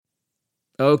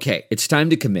Okay, it's time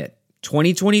to commit.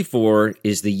 2024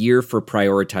 is the year for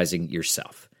prioritizing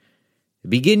yourself.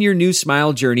 Begin your new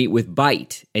smile journey with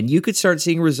Byte, and you could start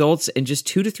seeing results in just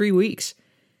 2 to 3 weeks.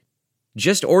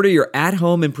 Just order your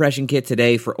at-home impression kit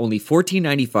today for only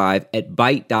 $14.95 at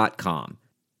Byte.com.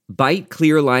 Byte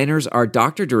clear liners are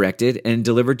doctor-directed and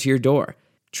delivered to your door.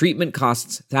 Treatment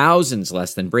costs thousands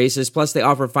less than braces, plus they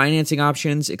offer financing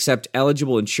options, accept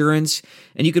eligible insurance,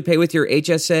 and you could pay with your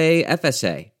HSA,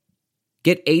 FSA.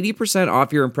 Get 80%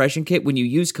 off your impression kit when you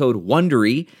use code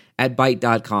WONDERY at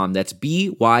Byte.com. That's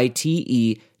BYTE.com.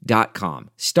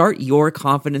 Start your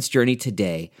confidence journey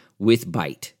today with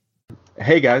Byte.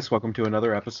 Hey guys, welcome to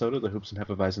another episode of the Hoops and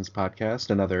Hefeweizens podcast,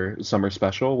 another summer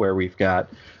special where we've got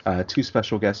two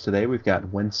special guests today. We've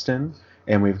got Winston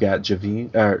and we've got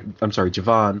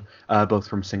Javon, both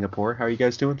from Singapore. How are you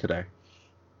guys doing today?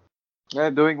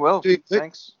 Yeah, doing well.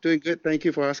 Thanks. Doing good. Thank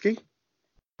you for asking.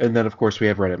 And then, of course, we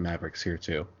have Reddit Mavericks here,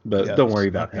 too. But don't worry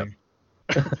about him.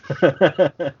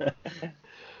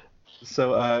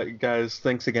 So, guys,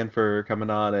 thanks again for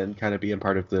coming on and kind of being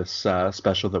part of this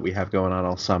special that we have going on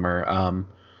all summer.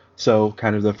 So,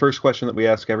 kind of the first question that we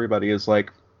ask everybody is,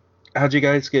 like, how'd you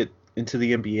guys get into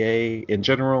the NBA in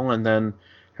general? And then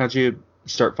how'd you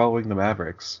start following the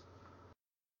Mavericks?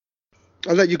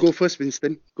 I'll let you go first,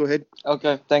 Winston. Go ahead.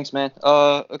 Okay, thanks, man.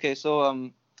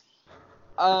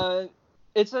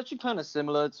 It's actually kind of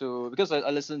similar to, because I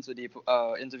listened to the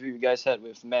interview you guys had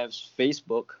with Mav's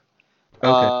Facebook,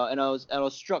 and I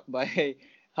was struck by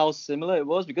how similar it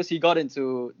was, because he got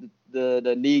into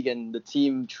the league and the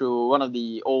team through one of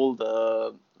the old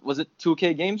was it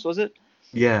 2K games, was it?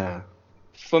 Yeah.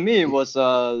 For me, it was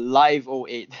Live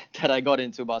 08 that I got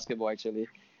into basketball, actually.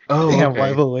 Oh, yeah,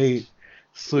 okay. Live 08.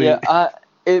 Sweet. Yeah,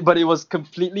 but it was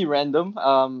completely random.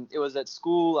 It was at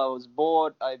school. I was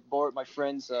bored. I borrowed my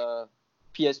friend's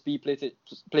PSP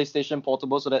PlayStation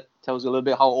Portable, so that tells you a little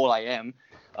bit how old I am.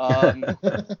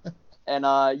 And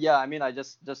I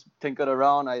just tinkered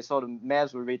around. I saw the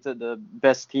Mavs were rated the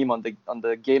best team on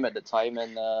the game at the time,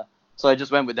 and so I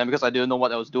just went with them because I didn't know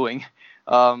what I was doing.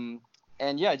 I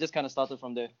just kind of started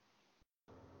from there.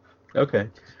 Okay.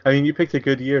 I mean, you picked a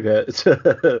good year to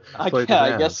play the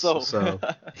Mavs, I guess so.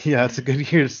 Yeah, it's a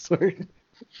good year to start.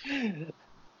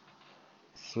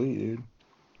 Sweet, dude.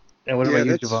 And what about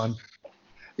you, Javon?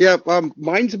 Yeah,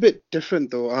 mine's a bit different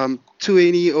though.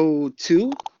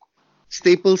 2002,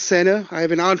 Staples Center. I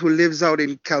have an aunt who lives out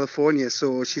in California,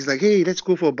 so she's like, "Hey, let's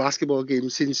go for a basketball game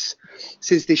since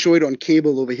they show it on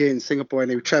cable over here in Singapore,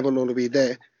 and they travel all the way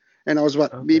there." And I was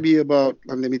maybe about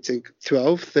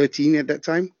 12, 13 at that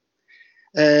time.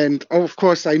 And of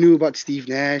course, I knew about Steve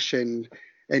Nash and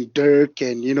Dirk,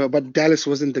 and but Dallas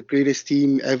wasn't the greatest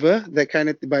team ever. That kind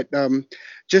of, but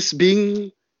just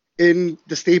being in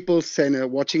the Staples Center,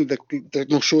 watching the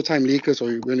Showtime Lakers,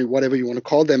 or whatever you want to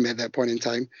call them at that point in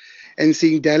time, and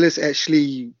seeing Dallas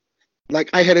actually, like,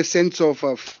 I had a sense of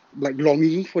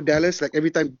longing for Dallas. Like,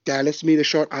 every time Dallas made a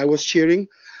shot, I was cheering.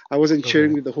 I wasn't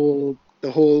cheering with the whole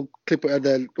Clipper,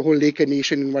 the whole Laker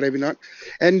nation and whatever not.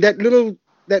 And that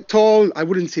tall,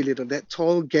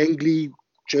 gangly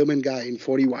German guy in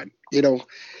 41,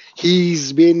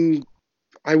 he's been,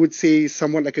 I would say,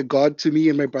 somewhat like a god to me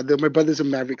and my brother. My brother's a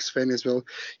Mavericks fan as well.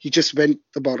 He just went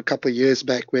about a couple of years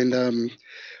back when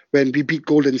we beat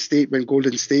Golden State, when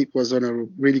Golden State was on a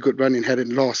really good run and hadn't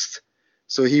lost.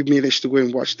 So he managed to go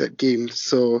and watch that game.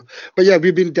 So, but yeah,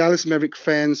 we've been Dallas Maverick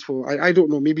fans for, I don't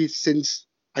know, maybe since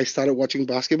I started watching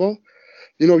basketball.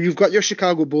 You've got your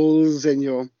Chicago Bulls and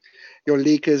your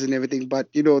Lakers and everything,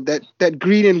 but that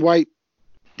green and white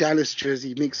Dallas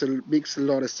jersey makes a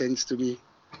lot of sense to me.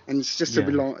 And it's just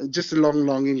a long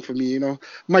longing for me,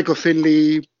 Michael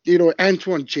Finley,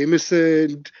 Antoine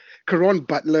Jameson, Caron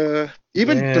Butler,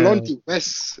 even Delonte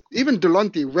West. Even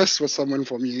Delonte West was someone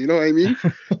for me, you know what I mean?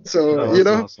 So,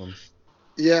 awesome.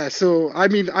 Yeah, so I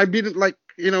mean, I've been like,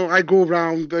 I go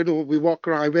around, we walk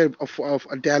around, I wear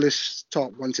a Dallas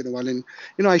top once in a while, and,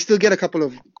 I still get a couple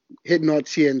of hit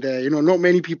nods here and there. Not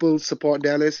many people support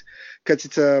Dallas because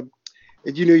it's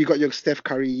you got your Steph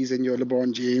Currys and your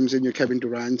LeBron James and your Kevin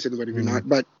Durant and whatever not.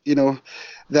 But,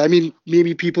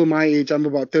 maybe people my age, I'm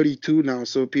about 32 now,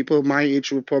 so people my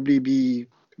age will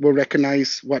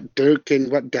recognize what Dirk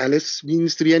and what Dallas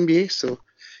means to the NBA. So,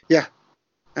 yeah.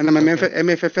 And I'm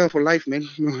MFFL for life, man.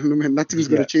 Nothing's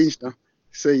going to change now.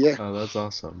 So, yeah. Oh, that's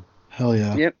awesome. Hell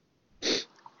yeah. Yep.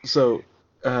 So,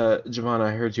 Javon,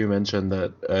 I heard you mention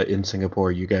that in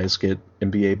Singapore you guys get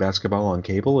NBA basketball on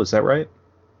cable. Is that right?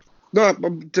 No,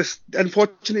 just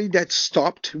unfortunately that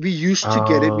stopped. We used to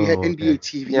get it. We had NBA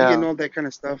TV and all that kind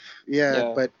of stuff.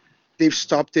 Yeah, but they've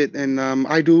stopped it, and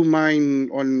I do mine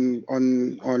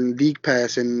on League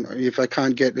Pass, and if I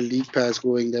can't get the League Pass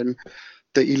going, then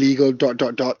the illegal ...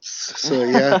 So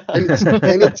yeah, and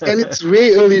it's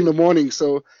way early in the morning,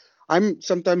 so I'm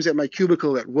sometimes at my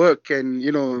cubicle at work, and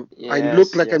I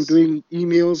look like I'm doing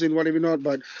emails and whatever not,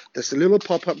 but there's a little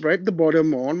pop-up right at the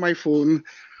bottom on my phone,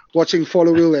 watching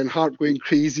Follow Will and Hart going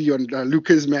crazy on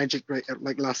Lucas Magic right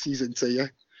like last season. So yeah.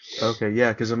 Okay,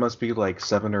 yeah, because it must be like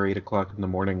 7 or 8 o'clock in the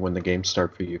morning when the games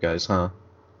start for you guys, huh?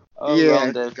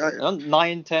 Around there.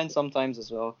 9, 10 sometimes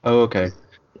as well. Oh, okay.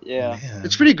 Yeah. Man.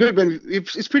 It's pretty good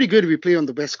it's pretty good if we play on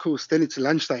the West Coast. Then it's a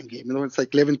lunchtime game. It's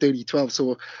like 11:30, 12.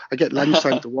 So I get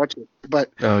lunchtime to watch it. But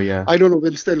Oh, yeah. I don't know,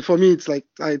 Winston. For me, it's like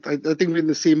I think we're in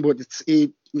the same boat. It's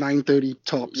 8, 9:30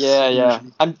 tops. Yeah.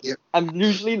 Usually. I'm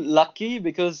usually lucky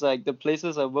because like the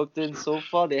places I worked in so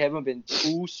far, they haven't been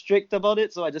too strict about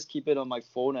it. So I just keep it on my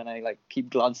phone and I like keep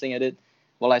glancing at it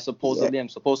while I'm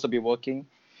supposed to be working.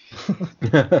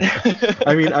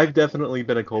 I mean, I've definitely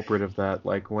been a culprit of that.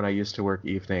 Like when I used to work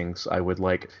evenings,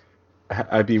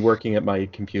 I'd be working at my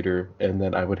computer and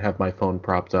then I would have my phone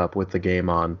propped up with the game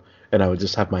on and I would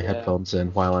just have my headphones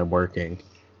in while I'm working.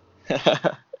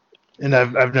 And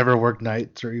I've never worked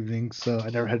nights or evenings, so I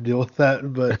never had to deal with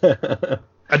that. But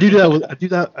I do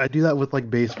that with like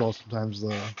baseball sometimes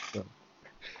though. So.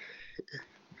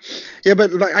 Yeah,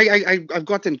 but like I've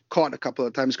gotten caught a couple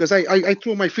of times because I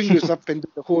throw my fingers up and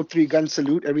do the whole 3-gun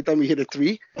salute every time we hit a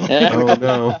 3. Oh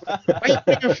no! Why you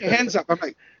put your hands up? I'm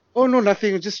like, oh no,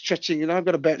 nothing, I'm just stretching. I've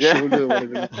got a bad shoulder or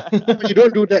whatever. But you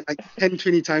don't do that like 10,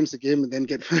 20 times a game and then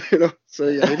get So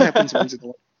yeah, it happens once in a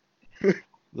while.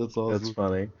 That's awesome. That's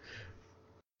funny.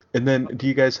 And then, do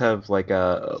you guys have like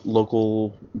a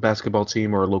local basketball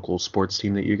team or a local sports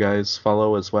team that you guys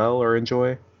follow as well or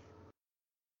enjoy?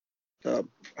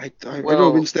 I don't know,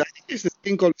 Winston. I think there's this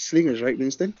thing called Slingers, right,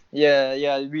 Winston?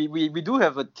 Yeah. We do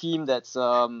have a team that's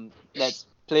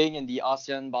playing in the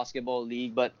ASEAN Basketball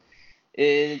League, but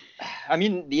the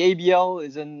ABL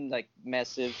isn't like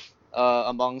massive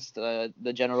amongst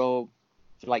the general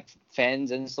like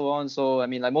fans and so on. So I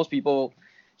mean, like most people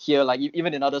here, like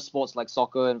even in other sports like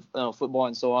soccer and football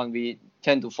and so on, we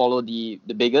tend to follow the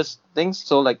biggest things.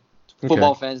 So like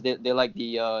football fans, they like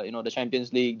the the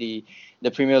Champions League, the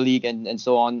Premier League and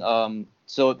so on.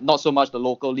 So not so much the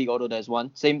local league, although there's one.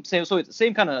 Same. So it's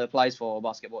same kind of applies for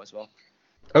basketball as well.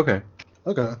 Okay.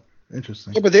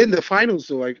 Interesting. Yeah, but they're in the finals,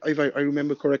 though, if I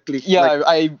remember correctly. Yeah, like,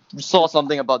 I saw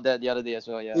something about that the other day as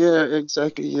well. Yeah. Yeah,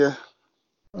 exactly. Yeah.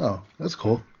 Oh, that's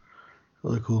cool.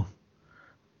 Really cool.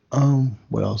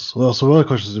 What else? What other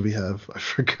questions do we have? I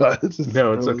forgot.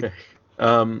 No, it's okay.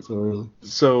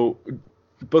 So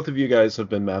both of you guys have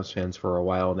been Mavs fans for a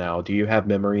while now. Do you have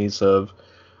memories of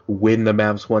when the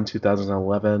Mavs won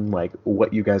 2011? Like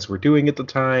what you guys were doing at the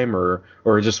time, or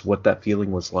just what that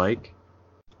feeling was like?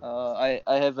 I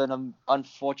have an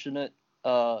unfortunate.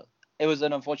 It was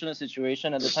an unfortunate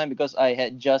situation at the time because I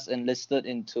had just enlisted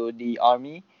into the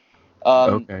army.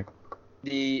 Okay.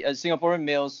 The Singaporean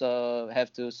males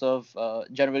have to serve,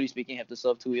 generally speaking, have to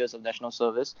serve 2 years of national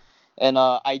service, and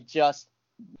I just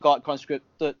got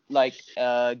conscripted like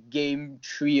game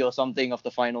 3 or something of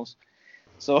the finals,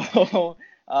 so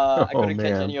I couldn't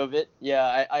catch any of it.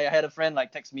 Yeah, I had a friend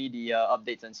like text me the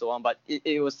updates and so on, but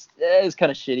it was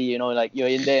kind of shitty, like you're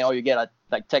in there or you get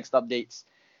like text updates.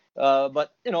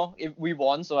 But if we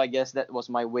won, so I guess that was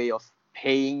my way of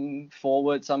paying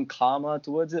forward some karma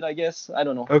towards it, I guess. I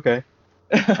don't know. Okay.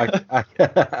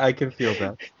 I can feel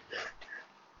that.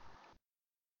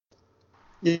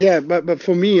 Yeah, but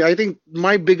for me, I think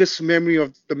my biggest memory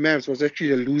of the Mavs was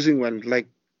actually the losing one, like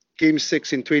Game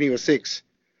 6 in 2006.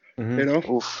 Mm-hmm.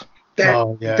 Oof.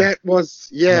 That was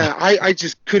I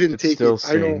just couldn't take still it.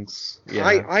 stings.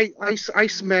 I know. I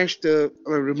smashed the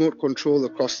remote control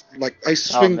across, like I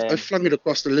flung it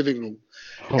across the living room,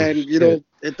 and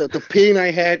the pain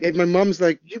I had, and my mom's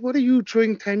like, "What are you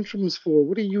throwing tantrums for?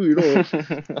 What are you,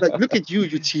 like look at you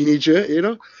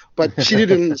teenager, But she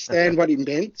didn't understand what it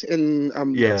meant, and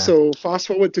So fast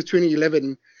forward to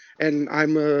 2011. And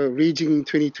I'm a raging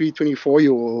 23,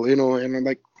 24-year-old, and I'm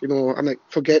like,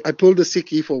 forget. I pulled a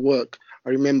sickie for work. I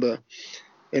remember,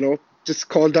 just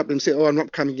called up and said, oh, I'm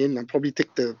not coming in. I'll probably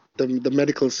take the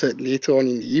medical cert later on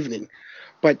in the evening.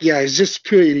 But yeah, it's just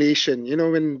pure elation.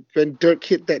 When Dirk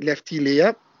hit that lefty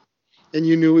layup, and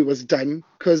you knew it was done,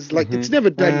 because like it's never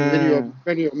done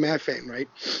when you're a Mav fan, right?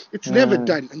 It's never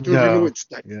done until you know it's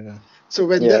done. Yeah. So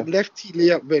when that lefty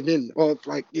layup went in,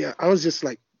 I was just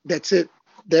like, that's it.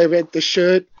 There went the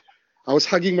shirt. I was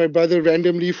hugging my brother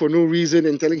randomly for no reason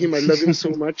and telling him I love him so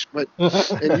much.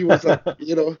 And he was like,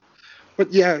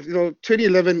 But yeah,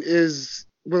 2011 is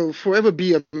will forever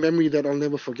be a memory that I'll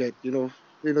never forget. You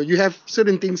have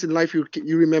certain things in life you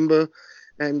remember,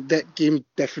 and that game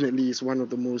definitely is one of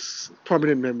the most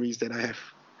prominent memories that I have.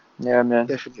 Yeah, man.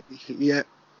 Definitely, yeah.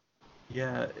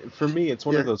 Yeah, for me, it's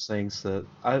one of those things that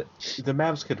the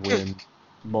Mavs could win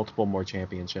multiple more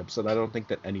championships, and I don't think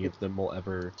that any of them will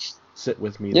ever sit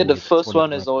with me. Yeah, the the way that first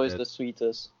one is 2011 always did. the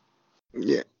sweetest.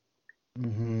 Yeah.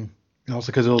 Mm-hmm.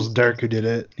 Also because it was Dirk who did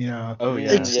it. Oh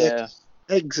yeah. Exactly.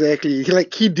 Exactly.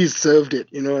 He deserved it.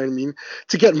 You know what I mean?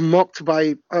 To get mocked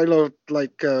by Wade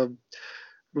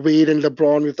and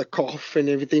LeBron with the cough and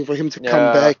everything, for him to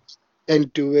come back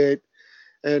and do it.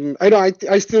 And I know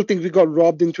I still think we got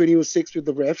robbed in 2006 with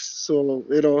the refs. So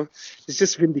it's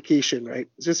just vindication, right?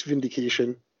 It's just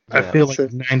vindication. I feel like So-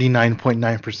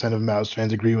 99.9% of Mavs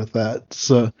fans agree with that.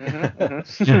 So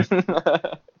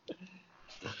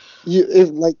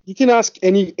you can ask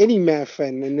any Mav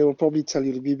fan, and they'll probably tell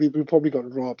you we probably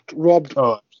got robbed.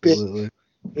 oh, big. absolutely.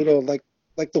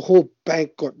 Like the whole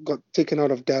bank got taken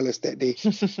out of Dallas that day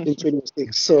in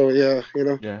 2006. So Yeah,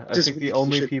 I just think the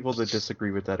only people that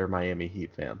disagree with that are Miami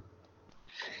Heat fan.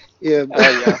 Yeah.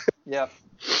 Yeah.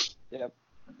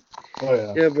 Oh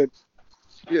yeah. Yeah, but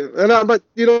but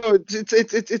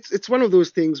it's one of those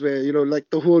things where like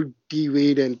the whole D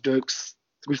Wade and Dirk's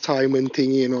retirement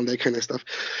thingy and all that kind of stuff.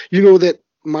 That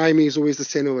Miami is always the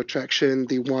center of attraction.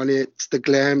 They want it. It's the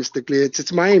glam. It's the glitz.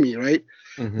 It's Miami, right?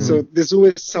 Mhm. So there's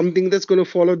always something that's going to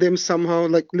follow them somehow.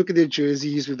 Like look at their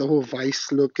jerseys with the whole Vice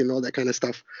look and all that kind of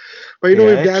stuff. But Yeah,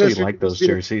 if I Dallas actually like those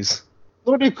jerseys.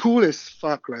 they're cool as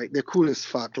fuck, right? They're cool as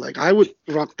fuck. Like I would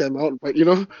rock them out, but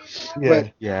Yeah.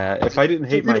 But Yeah, if I didn't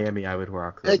hate Miami, I would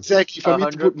rock them. exactly. For me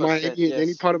to put 100%, Miami in any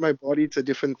yes. part of my body, it's a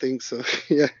different thing. So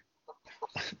yeah.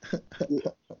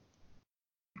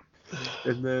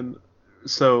 And then,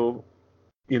 so,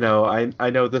 I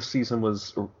know this season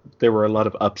there were a lot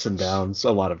of ups and downs,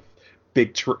 a lot of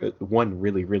one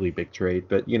really, really big trade,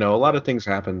 but, a lot of things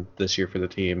happened this year for the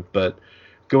team. But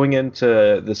going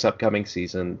into this upcoming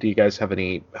season, do you guys have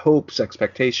any hopes,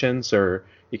 expectations, or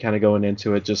you kind of going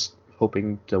into it just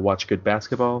hoping to watch good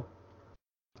basketball?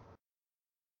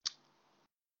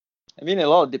 I mean, a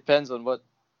lot depends on what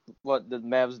the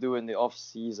Mavs do in the off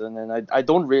season, and I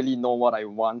don't really know what I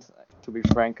want, to be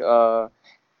frank. I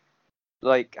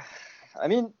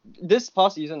mean, this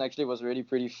past season actually was really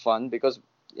pretty fun because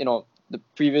the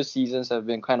previous seasons have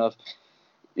been kind of,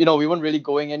 we weren't really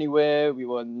going anywhere. We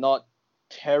were not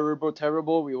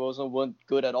terrible. We also weren't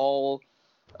good at all.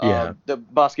 Yeah. The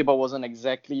basketball wasn't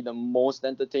exactly the most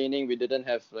entertaining. We didn't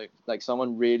have like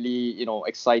someone really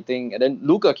exciting, and then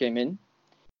Luka came in,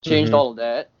 changed all of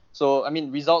that. So I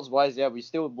mean, results wise, yeah, we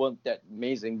still weren't that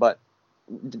amazing, but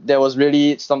there was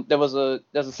really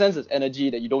there's a sense of energy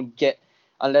that you don't get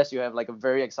unless you have like a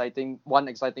very exciting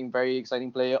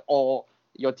player, or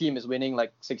your team is winning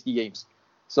like 60 games.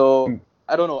 So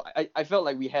I don't know. I felt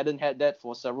like we hadn't had that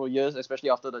for several years, especially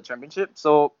after the championship.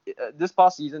 So this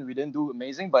past season we didn't do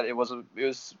amazing, but it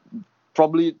was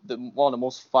probably one of the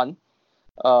most fun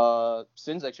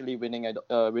since actually winning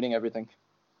everything.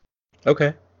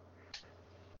 Okay.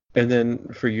 And then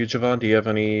for you, Javon, do you have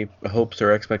any hopes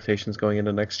or expectations going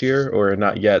into next year, or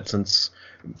not yet? Since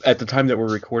at the time that we're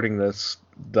recording this,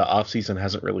 the off season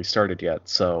hasn't really started yet,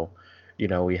 so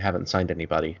we haven't signed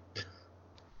anybody.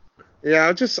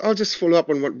 Yeah, I'll just follow up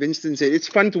on what Winston said. It's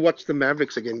fun to watch the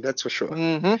Mavericks again, that's for sure.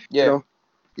 Mm-hmm. Yeah.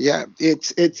 Yeah,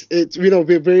 it's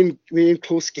we're in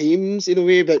close games in a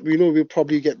way, but we'll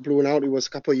probably get blown out. It was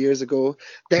a couple of years ago.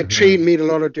 That trade made a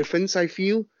lot of difference, I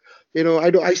feel.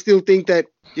 I still think that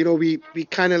we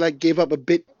kind of like gave up a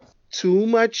bit too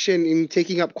much in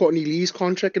taking up Courtney Lee's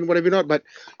contract and whatever not, but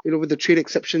with the trade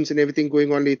exceptions and everything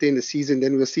going on later in the season,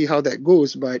 then we'll see how that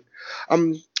goes. But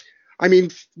I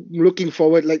mean, looking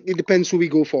forward, like it depends who we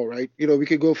go for, right? We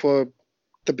could go for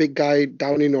the big guy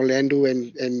down in Orlando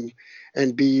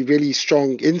and be really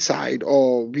strong inside,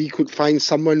 or we could find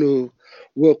someone who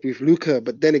work with Luka.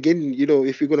 But then again,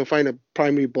 if you're going to find a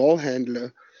primary ball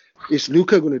handler, is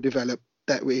Luka going to develop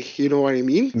that way? You know what I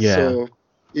mean?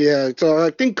 Yeah. So I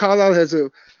think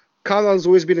Carlisle's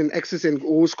always been an X's and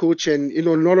O's coach, and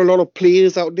not a lot of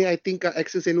players out there I think are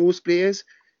X's and O's players.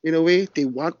 In a way, they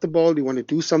want the ball, they want to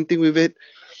do something with it.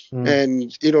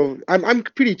 And I'm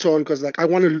pretty torn because like I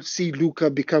want to see Luka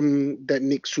become that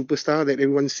Knicks superstar that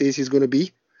everyone says he's going to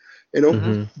be,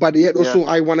 but yet also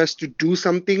I want us to do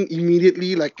something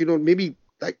immediately, like maybe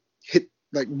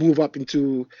like move up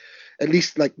into at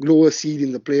least like lower seed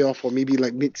in the playoff, or maybe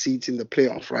like mid seeds in the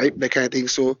playoff, right? That kind of thing.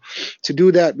 So to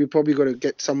do that, we're probably going to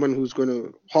get someone who's going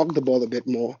to hog the ball a bit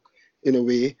more in a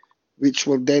way. which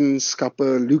will then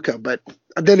scupper Luka. But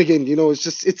then again,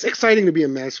 it's exciting to be a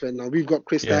Mavs fan now. We've got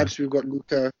Kristaps, we've got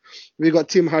Luka, we've got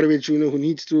Tim Hardaway Jr., who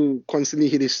needs to constantly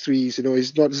hit his threes.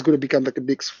 He's not just going to become like a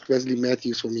big Wesley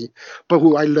Matthews for me, but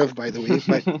who I love, by the way.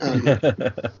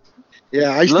 But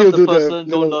yeah, I still love the do person,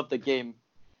 don't love the game.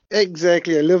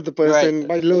 Exactly, I love the person. Right.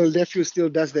 My little nephew still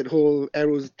does that whole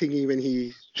arrows thingy when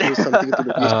he shows something to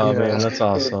the Oh baseball. man, that's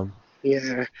awesome.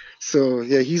 Yeah. So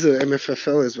yeah, he's a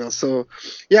MFFL as well. So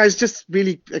yeah, it's just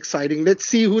really exciting. Let's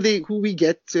see who we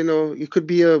get. It could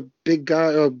be a big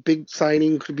guy or a big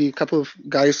signing. Could be a couple of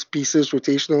guys, pieces,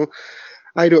 rotational.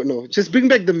 I don't know. Just bring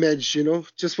back the Medj,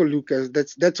 just for Lucas.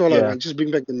 That's all I Yeah. want. Just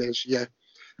bring back the Medj. Yeah.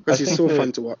 Because I he's think so that-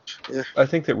 fun to watch. Yeah. I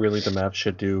think that really the Mavs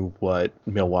should do what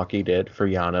Milwaukee did for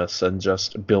Giannis and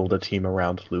just build a team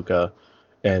around Luka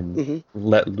and Mhm.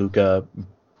 let Luka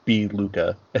be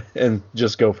Luka and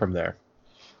just go from there.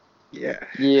 Yeah.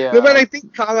 Yeah. No, but I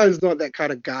think Kala is not that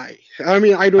kind of guy. I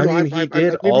mean, I don't know. I mean, he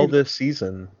did maybe- all this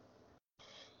season,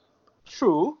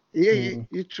 True. Yeah, Mm.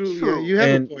 you true. True. Yeah, you have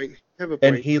And- a point. You have a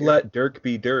point. and he yeah. let Dirk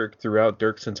be Dirk throughout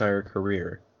Dirk's entire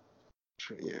career.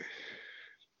 Yeah.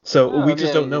 So Yeah, we I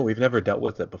just mean, don't know. We've never dealt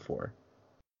with it before.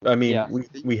 I mean, Yeah.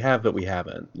 we have, but we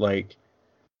haven't. Like,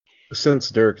 since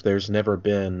Dirk, there's never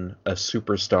been a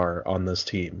superstar on this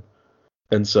team.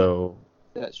 And so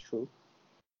That's true.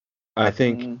 I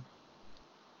think, Mm.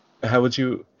 how would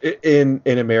you, in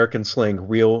American slang,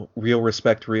 real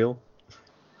respect real?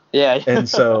 Yeah. And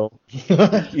so,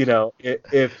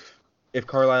 if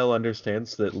Carlisle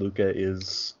understands that Luka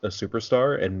is a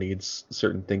superstar and needs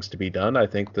certain things to be done, I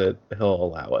think that he'll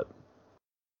allow it.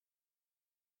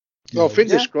 Oh,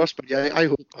 fingers Yeah. crossed. But yeah,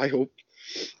 I hope.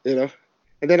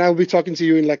 And then I'll be talking to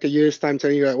you in like a year's time,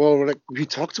 telling you like, well, like we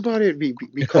talked about it, we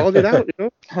called it out,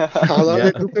 Kala Yeah.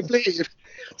 let Luka play.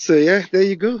 So yeah, there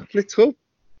you go. Let's hope.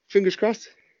 Fingers crossed.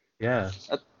 Yeah.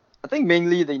 I think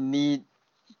mainly they need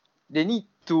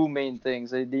two main things.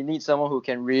 They need someone who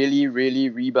can really, really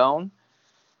rebound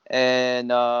and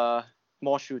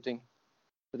more shooting.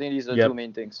 I think these are Yep. two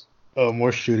main things. Oh,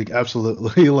 more shooting,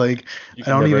 absolutely. Like You I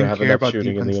don't never even have care enough about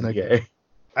shooting in the defense NBA.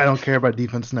 I don't care about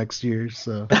defense next year.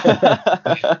 So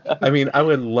I mean, I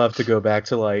would love to go back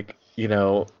to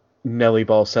Nelly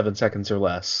ball 7 seconds or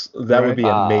less. That would be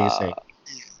amazing.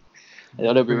 Yeah,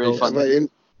 that'd be really But fun.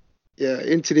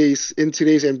 in today's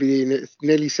NBA,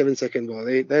 nearly 7-second ball.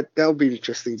 That'll be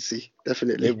interesting to see.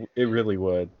 Definitely. It really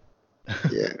would.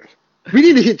 Yeah. We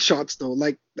need to hit shots though.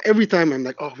 Like every time I'm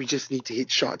like, oh, we just need to hit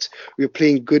shots. We're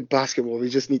playing good basketball. We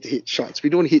just need to hit shots. We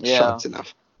don't hit Yeah. shots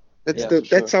enough. That's Yeah, for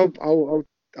that's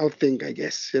our thing, I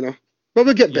guess. But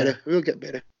we'll get better. We'll get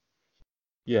better.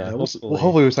 Yeah,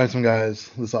 hopefully we'll sign some guys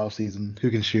this offseason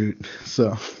who can shoot.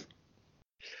 So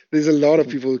There's a lot of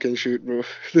people who can shoot, bro.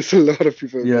 There's a lot of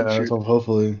people who yeah, can shoot. so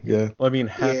hopefully, yeah, Well, I mean,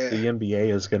 half Yeah. the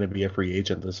NBA is going to be a free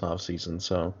agent this offseason,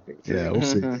 so yeah, we'll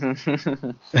see.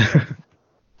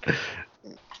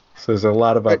 there's a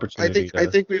lot of But opportunity. I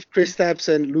think with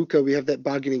Kristaps and Luka, we have that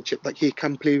bargaining chip. Like, hey,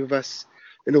 come play with us.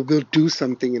 We'll do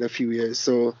something in a few years.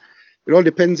 So it all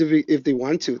depends if they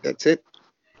want to. That's it.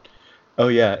 Oh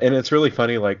yeah, and it's really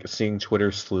funny seeing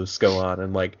Twitter sleuths go on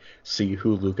and see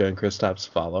who Luka and Kristaps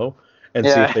follow and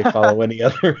see if they follow any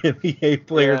other NBA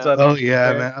players. Yeah. On Oh yeah,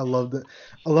 there. man, I love that.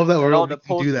 I love that And all we the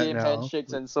can do that post-game now.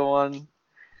 handshakes and so on.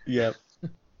 Yep.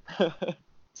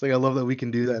 It's like I love that we can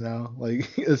do that now.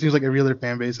 Like it seems like every other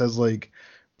fan base has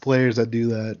players that do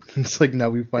that. It's like now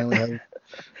we finally have.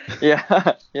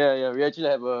 Yeah. We actually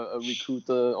have a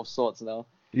recruiter of sorts now.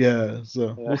 Yeah,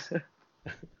 so Yeah.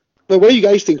 But what do you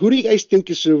guys think? Who do you guys think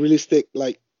is a realistic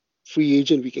free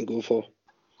agent we can go for?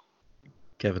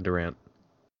 Kevin Durant.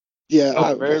 Yeah,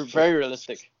 Oh, very, very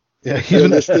realistic. yeah, he's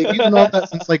been Realistic. on that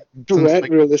since Durant,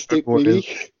 realistic, February.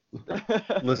 really.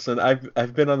 Listen,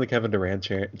 I've been on the Kevin Durant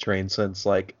train since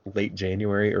late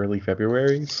January, early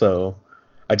February, so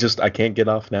I can't get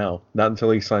off now. Not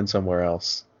until he signs somewhere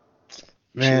else.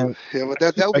 Man, Yeah, but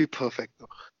that would be perfect. Though.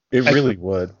 It really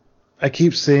would. I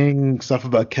keep saying stuff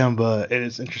about Kemba, and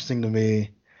it's interesting to me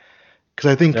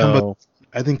because I think No.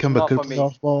 Kemba Not could for play me.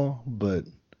 off ball, but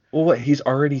Well, what? He's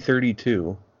already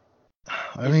 32.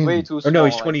 I He's mean, way too Or small. no,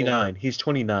 he's I think. 29. He's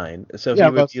 29. So Yeah, he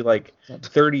would but- be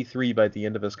 33 by the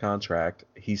end of his contract.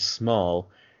 He's small.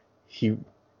 He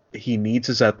needs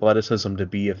his athleticism to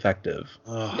be effective.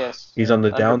 Yes. He's on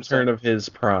the 100%. downturn of his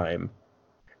prime,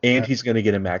 and Yeah. he's going to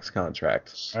get a max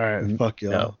contract. all right, fuck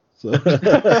y'all. No. So,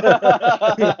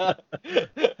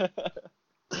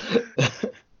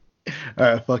 all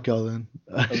right, fuck y'all then.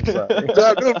 I'm sorry.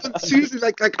 No, but seriously,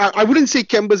 I wouldn't say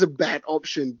Kemba's a bad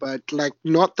option, but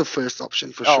not the first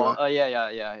option for Oh, sure. yeah. Well,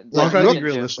 I'm Like, trying to not- think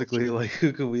realistically,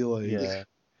 who could we Yeah.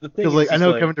 the thing Because like is, I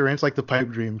know like, Kevin Durant's like the pipe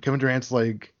dream. Kevin Durant's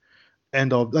like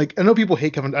end all. Like I know people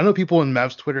hate Kevin. I know people in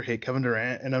Mavs Twitter hate Kevin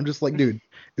Durant, and I'm just like, dude,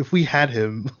 if we had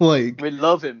him, like We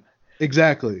love him.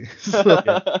 exactly. So,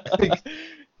 like,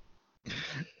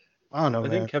 I don't know, I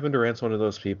man. think Kevin Durant's one of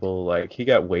those people, like, he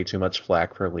got way too much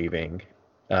flack for leaving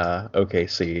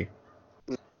OKC.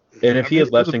 And if I he mean,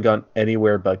 had left and gone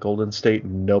anywhere but Golden State,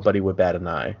 nobody would bat an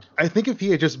eye. I think if he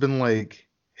had just been like,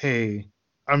 hey,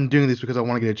 I'm doing this because I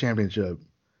want to get a championship,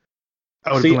 I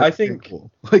would have See, been like, I okay, think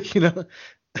cool. Like, you know,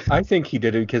 I think he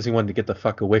did it because he wanted to get the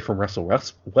fuck away from Russell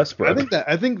Westbrook. I think that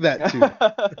too.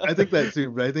 I think that too.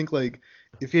 But I think like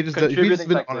if he had just if he had just Contributing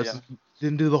been factor, honest,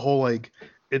 didn't do the whole like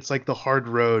it's like the hard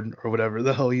road or whatever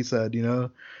the hell he said, you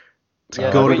know, to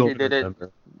Yeah, go the to way he go. did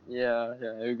it. Yeah,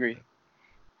 I agree.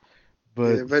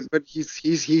 But but he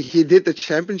did the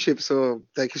championship, so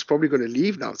like he's probably going to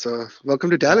leave now. So welcome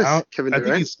to Dallas, Kevin I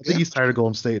Durant. think he's tired of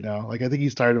Golden State now. Like I think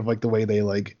he's tired of like the way they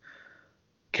like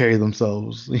carry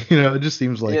themselves. You know, it just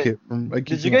seems like Yeah. it. From, like,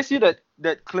 Did you guys see that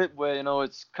clip where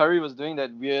it's Curry was doing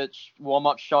that weird warm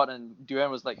up shot and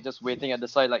Durant was like just waiting at the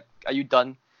side like, are you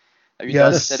done? Are you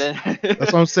Yes. done?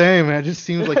 That's what I'm saying, man. It just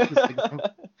seems like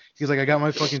he's like I got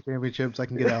my fucking championships. I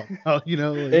can get out. Oh, you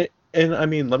know. Like, And I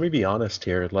mean, let me be honest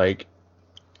here. Like,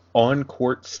 on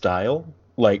court style,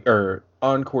 like, or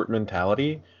on court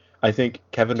mentality, I think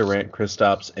Kevin Durant,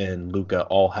 Kristaps, and Luka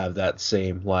all have that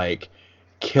same like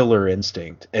killer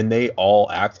instinct, and they all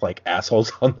act like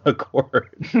assholes on the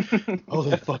court. oh,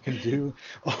 they fucking do.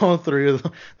 All three of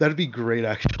them. That'd be great,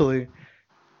 actually.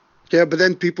 Yeah, but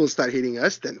then people start hating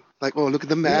us then. Like, oh, look at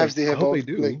the Mavs. They I have hope all they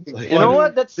do. Like, You know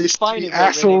what? That's these fine three if they're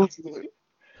assholes.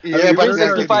 Yeah, Yeah, we but win like,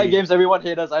 65 games, everyone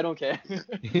hate us. I don't care. Yeah,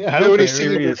 I They don't only care. see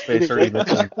Serious face already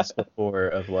mentioned this before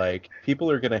of like people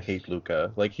are gonna hate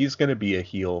Luka. Like he's gonna be a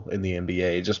heel in the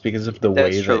NBA just because of the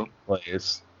That's way true. that he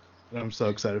plays. I'm so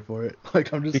excited for it.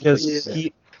 Like I'm just Because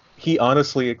like, he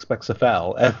honestly expects a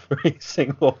foul every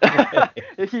single play.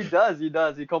 He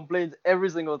does. He complains every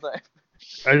single time.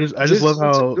 I just love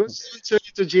how Don't turn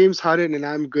into James Harden and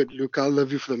I'm good, Luke. I'll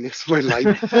love you for the rest of my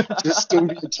life. Just don't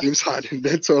be a James Harden.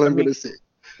 That's all I'm mean, gonna say.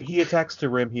 He attacks the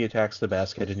rim, he attacks the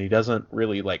basket, and he doesn't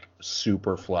really like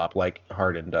super flop like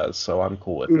Harden does. So I'm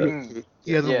cool with it. Mhm.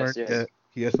 he hasn't Yes, learned yes. yet.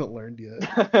 He hasn't learned yet.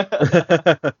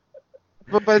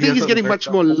 But I He think he's hasn't getting learned much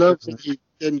the more whole love person.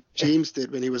 than James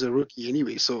did when he was a rookie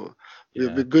anyway. So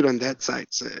Yeah. we're good on that side.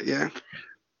 So yeah.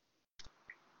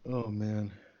 Oh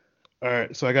man. All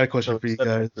right, so I got a question for you Steph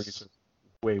Curry's guys.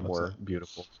 way What's more that?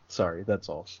 beautiful. Sorry, that's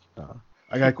all.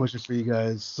 I got a question for you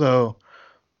guys. So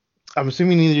I'm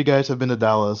assuming neither of you guys have been to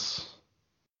Dallas.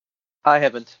 I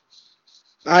haven't.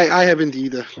 I haven't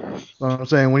either. So I'm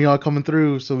saying when y'all coming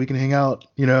through so we can hang out,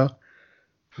 you know,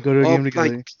 go to a game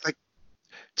together. Like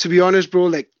to be honest, bro,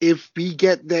 like if we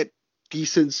get that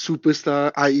decent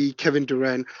superstar, i.e. Kevin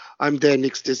Durant, I'm there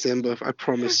next December. I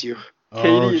promise you.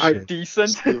 Katie is shit.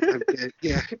 decent. I'm there.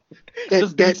 Yeah.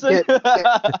 Just That, decent.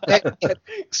 that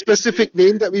specific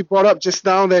name that we brought up just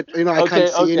now that I can't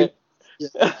say any.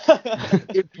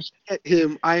 If we get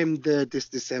him, I am there this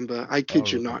December. I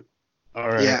kid you not. All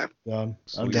right. Yeah. Done.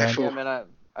 I'm Sweet. down. Yeah, man,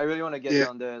 I really want to get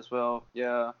down there as well.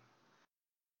 Yeah.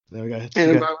 There we go.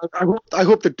 And I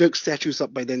hope the Dirk statue's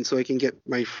up by then so I can get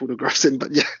my photographs in.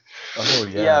 But yeah. Oh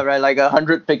Yeah, right. Like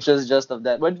 100 pictures just of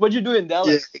that. What'd you do in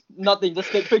Dallas? Nothing.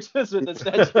 Just take pictures with the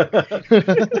statue.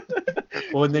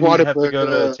 Well, and then you have to go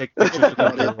Whataburger. to take pictures with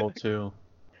the mural too.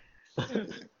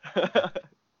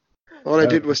 All I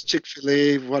did was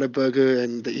Chick-fil-A, Whataburger,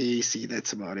 and the AAC.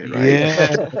 That's about it, right?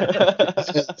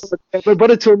 Yeah. My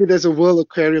brother told me there's a World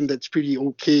Aquarium that's pretty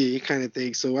okay kind of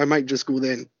thing, so I might just go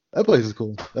then. That place is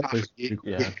cool. That place is pretty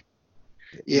cool. Yeah.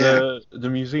 Yeah. The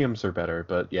museums are better,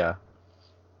 but yeah.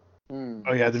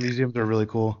 Oh yeah, the museums are really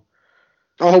cool.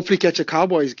 I'll hopefully catch a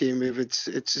Cowboys game if it's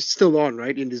still on,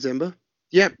 right, in December?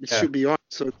 Yeah, it should be on.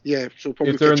 So yeah, so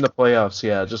probably If they're in catch the playoffs,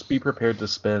 yeah, just be prepared to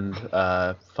spend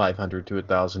 $500 to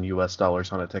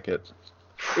 $1,000 on a ticket.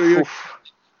 Yeah,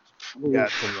 Yeah,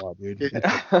 it's a lot, dude. Yeah.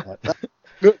 It's a lot.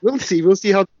 We'll see. We'll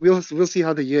see how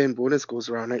the year-end bonus goes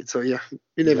around, right? So yeah,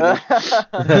 you never know.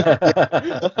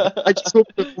 I just hope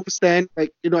the homestand,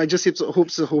 I just hope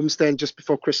the homestand just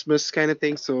before Christmas kind of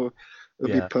thing. So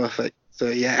it'll be perfect. So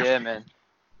yeah. Yeah, man.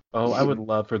 Oh, I would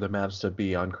love for the Mavs to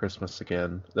be on Christmas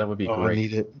again. That would be Oh, great.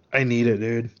 I need it,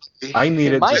 dude. I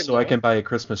need it might, just so I though. can buy a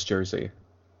Christmas jersey.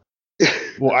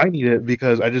 Well, I need it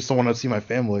because I just don't want to see my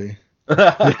family.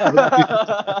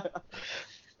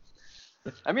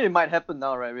 I mean, it might happen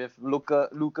now, right? With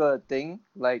Luka thing,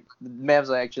 like the Mavs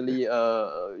are actually,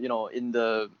 in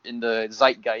the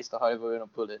zeitgeist or however you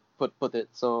want to put it.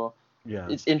 So Yeah.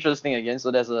 it's interesting again.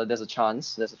 So there's a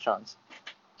chance. There's a chance.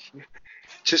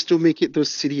 just to make it those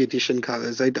city edition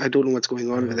colors. I don't know what's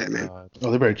going on with that, man. God. Oh,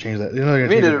 they better change that. You know, they're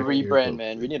We gonna need a change it rebrand,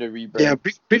 man. We need a rebrand. Yeah,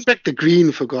 bring back the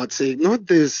green for God's sake. Not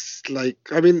this, like,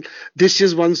 I mean, this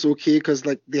year's one's okay because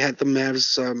like they had the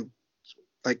Mavs,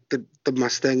 like the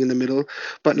Mustang in the middle.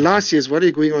 But last year's, what are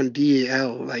you going on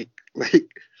DAL? Like,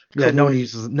 Yeah, come no one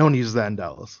on. uses that in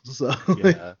Dallas. So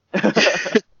Yeah.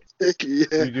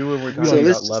 Yeah. We do when we're So talking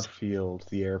let's about Love Field,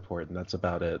 the airport, and that's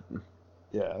about it.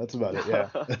 yeah, that's about it. Yeah,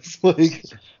 it's like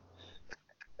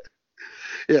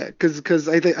Yeah, because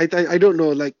I don't know,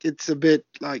 like it's a bit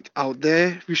like out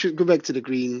there. We should go back to the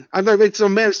green. I'm not. It's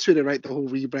on Mav's Twitter, right? The whole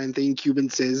rebrand thing. Cuban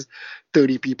says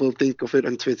 30 people think of it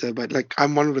on Twitter, but like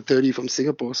I'm one of the 30 from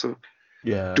Singapore, so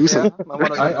Yeah. do Yeah, something. I'm one of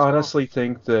them I as well. honestly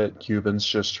think that Cuban's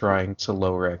just trying to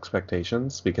lower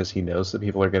expectations because he knows that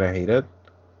people are going to hate it.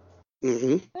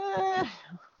 Hmm.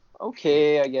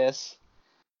 Okay, I guess.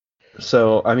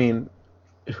 So, I mean,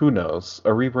 who knows? A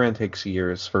rebrand takes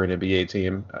years for an NBA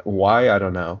team. Why? I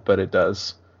don't know, but it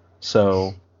does.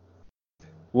 So,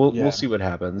 we'll Yeah. see what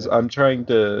happens. Yeah. I'm trying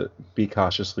to be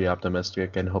cautiously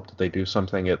optimistic and hope that they do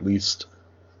something at least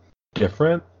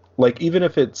different. Like, even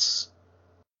if it's...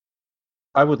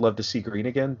 I would love to see green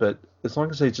again, but as long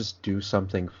as they just do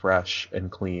something fresh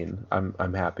and clean,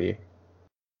 I'm happy.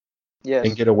 Yes.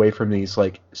 And get away from these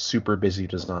like super busy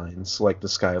designs like the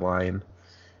skyline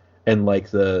and like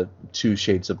the 2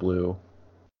 shades of blue.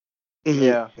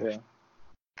 Yeah.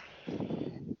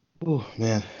 oh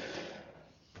man.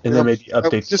 And Yeah, then maybe update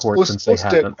the just court post- since they post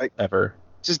it, haven't like- ever.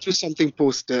 Just do something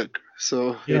post Dirk.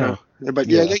 So you Yeah. know, but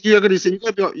yeah, Yeah. like you're gonna say,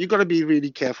 you gotta be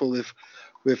really careful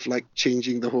with like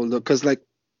changing the whole look, because like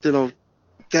you know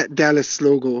that Dallas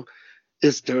logo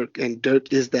is Dirk, and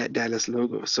Dirk is that Dallas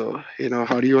logo. So you know,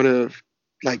 how do you wanna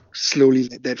like slowly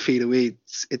let that fade away?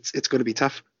 It's gonna be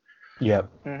tough. Yep.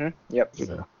 Yep.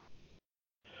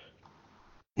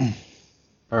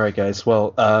 All right, guys.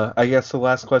 Well, I guess the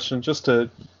last question, just to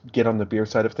get on the beer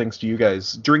side of things, do you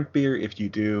guys drink beer? If you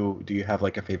do you have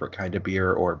like a favorite kind of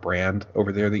beer or brand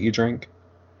over there that you drink?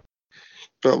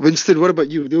 But Winston, what about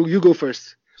you? You go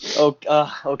first.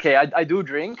 Okay. I do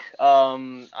drink.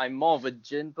 I'm more of a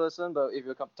gin person, but if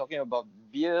you're talking about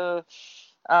beer,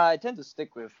 I tend to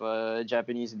stick with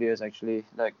Japanese beers actually,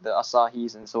 like the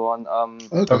Asahis and so on.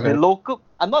 Okay. The local.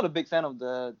 I'm not a big fan of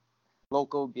the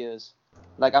local beers.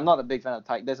 Like I'm not a big fan of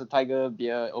Tiger. There's a Tiger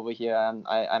beer over here, and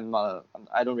I'm not.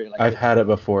 I don't really like I've it. had it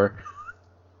before.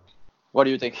 What do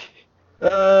you think?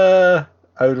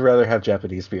 I would rather have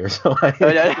Japanese beer. So Oh,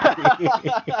 yeah.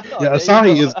 Yeah,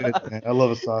 Asahi is good. Man. I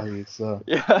love Asahi. So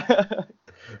Yeah.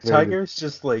 Tiger's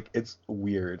just like, it's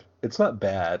weird. It's not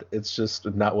bad. It's just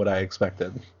not what I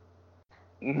expected.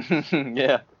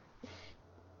 Yeah.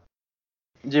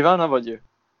 Jivan, how about you?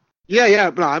 Yeah.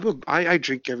 No, I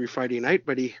drink every Friday night,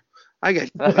 buddy. I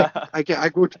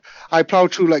plow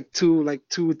through like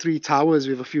 2-3 towers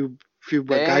with a few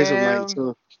guys of mine. Damn.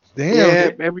 So damn.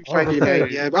 yeah, every Friday Okay.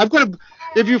 night. Yeah, I've got to.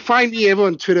 If you find me ever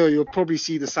on Twitter, you'll probably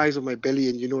see the size of my belly,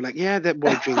 and you know, like, yeah, that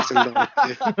boy drinks a lot.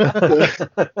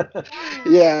 Yeah.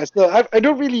 Yeah, so I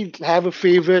don't really have a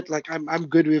favorite. Like I'm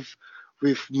good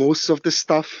with most of the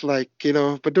stuff, like you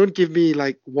know, but don't give me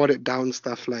like watered down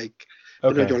stuff like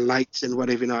you know Okay. your lights and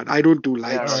whatever not. I don't do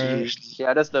lights right. usually.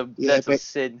 Yeah, that's a but-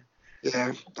 sin.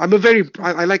 Yeah, I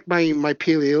like my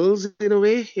pale ales in a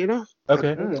way, you know.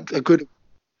 Okay. A good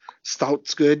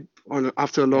stout's good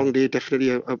after a long day.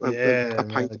 Definitely a Yeah,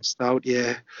 pint man. of stout.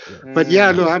 Yeah, but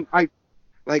yeah, no, I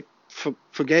like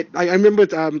forget. I remember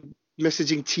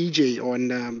messaging TJ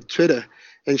on Twitter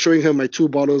and showing her my 2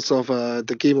 bottles of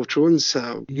the Game of Thrones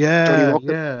Johnny Yeah,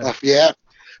 Walker yeah. stuff. Yeah.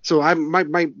 So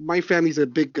my family's a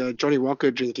big Johnny Walker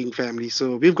drinking family.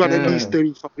 So we've got at least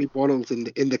 30-40 bottles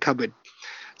in the cupboard.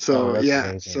 So that's yeah,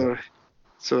 amazing.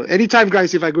 so anytime,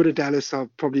 guys, if I go to Dallas, I'll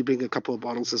probably bring a couple of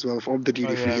bottles as well from the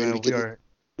duty Oh, free, yeah, and man, we we can are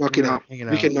knock we it are out. hanging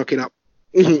We can out. knock it out.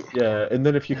 Mhm. Yeah, and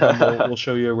then if you come, we'll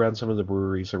show you around some of the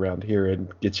breweries around here and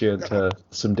get you into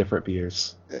some different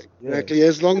beers. Exactly.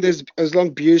 As long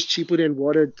beer's cheaper than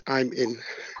water, I'm in.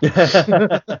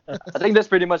 I think that's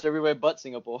pretty much everywhere but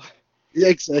Singapore. Yeah,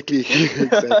 exactly.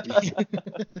 Exactly.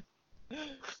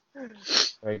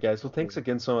 All right, guys. Well, thanks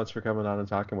again so much for coming on and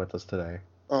talking with us today.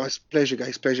 Oh, it's a pleasure,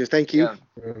 guys. Pleasure. Thank you.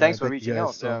 Yeah. Thanks for Thank you reaching guys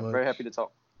out. so Yeah, much. very happy to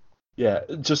talk. Yeah,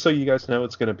 just so you guys know,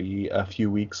 it's going to be a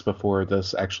few weeks before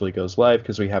this actually goes live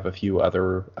because we have a few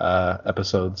other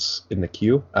episodes in the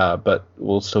queue, but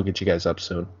we'll still get you guys up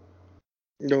soon.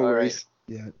 No All worries.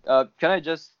 Yeah. Can I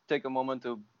just take a moment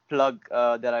to plug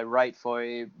that I write for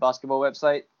a basketball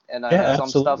website and I Yeah, have some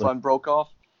stuff absolutely. on Brokoff.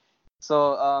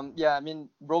 So yeah, I mean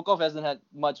Brokov hasn't had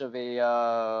much of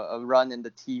a run in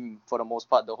the team for the most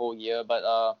part the whole year,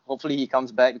 but hopefully he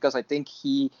comes back because I think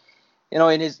he,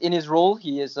 in his role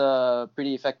he is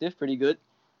pretty effective, pretty good.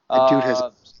 That dude has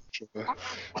a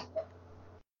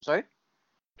Sorry.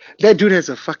 That dude has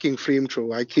a fucking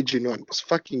flamethrower. I kid you not. Just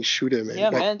fucking shoot him, man. Yeah,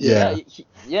 Like, man. yeah.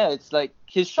 Yeah, it's like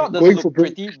his shot Going doesn't for look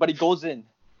broke. pretty, but it goes in.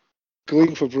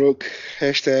 Going for broke.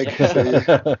 Hashtag. So,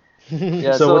 yeah.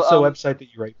 Yeah. So what's the um, website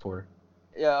that you write for?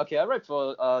 Yeah, okay. I write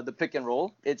for the Pick and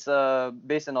Roll. It's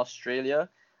based in Australia.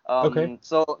 Okay.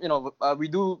 So we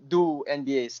do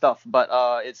NBA stuff, but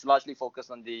it's largely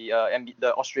focused on the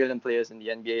the Australian players in the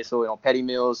NBA. So Patty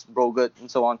Mills, Bogut, and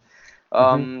so on.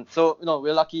 So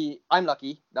we're lucky. I'm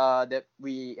lucky that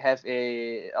we have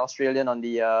a Australian on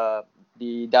the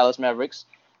Dallas Mavericks.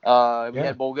 We Yeah.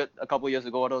 had Bogut a couple years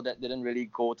ago, although that didn't really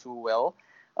go too well.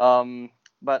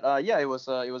 But yeah, it was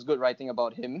good writing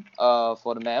about him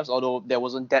for the Mavs, although there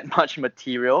wasn't that much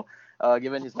material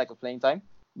given his lack of playing time.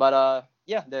 But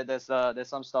yeah, there's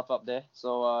some stuff up there.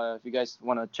 So if you guys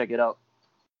want to check it out,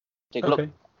 take a look.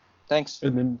 Okay. Thanks.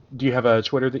 And then do you have a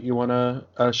Twitter that you want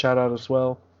to shout out as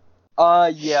well?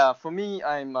 Yeah, for me,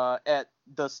 I'm at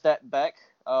the step back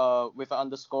with an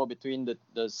underscore between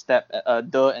the step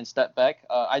and step back.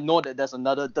 I know that there's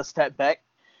another the step back.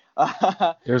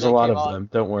 There's a that lot came of out. them.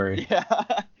 Don't worry. Yeah.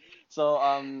 So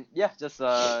yeah, just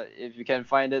if you can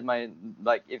find it,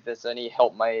 if there's any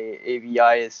help, my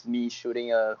AVI is me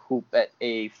shooting a hoop at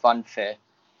a fun fair.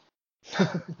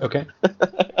 Okay.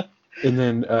 And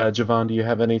then Javon, do you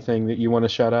have anything that you want to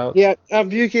shout out? Yeah,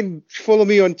 you can follow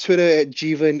me on Twitter at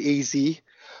JeevanAZ.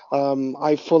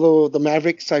 I follow the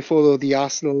Mavericks, I follow the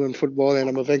Arsenal in football, and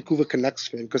I'm a Vancouver Canucks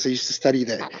fan because I used to study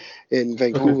there in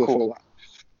Vancouver cool. for a while.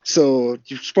 So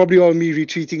it's probably all me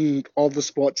retweeting all the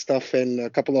sports stuff and a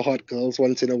couple of hot girls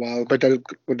once in a while, but don't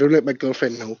let my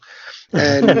girlfriend know.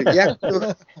 And yeah,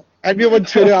 so add me on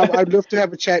Twitter. I'd love to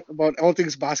have a chat about all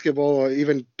things basketball or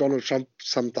even Donald Trump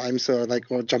sometimes, or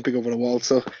jumping over the wall.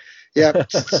 So yeah,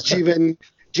 Jeevan,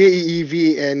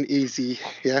 JeevanAZ.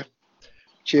 Yeah.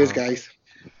 Cheers, guys.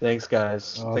 Thanks,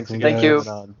 guys. Awesome, Thanks again Thank for you. coming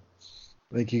on.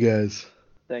 Thank you guys.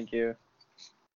 Thank you.